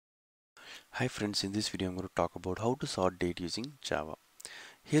Hi friends, in this video I'm going to talk about how to sort date using Java.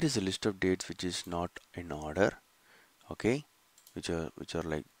 Here is a list of dates which is not in order, okay, which are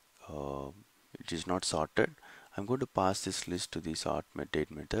like which is not sorted. I'm going to pass this list to the date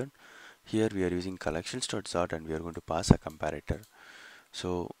method. Here we are using collections.sort and we are going to pass a comparator.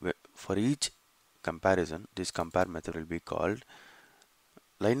 So for each comparison, this compare method will be called.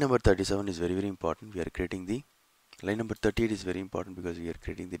 Line number 37 is very important. We are creating the line number 38 is very important because we are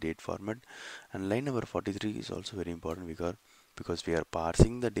creating the date format, and line number 43 is also very important because we are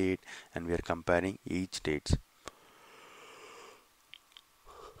parsing the date and we are comparing each dates.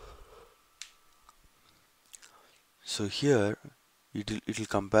 So here it will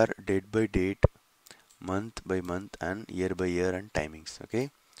compare date by date, month by month, and year by year and timings.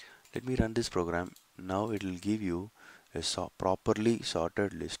 Okay, let me run this program. Now it will give you a properly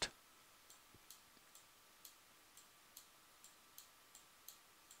sorted list.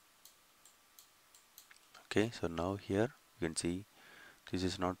 Okay, so now here you can see this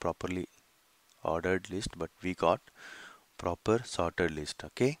is not properly ordered list, but we got proper sorted list.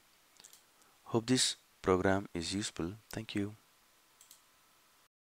 Okay, hope this program is useful. Thank you.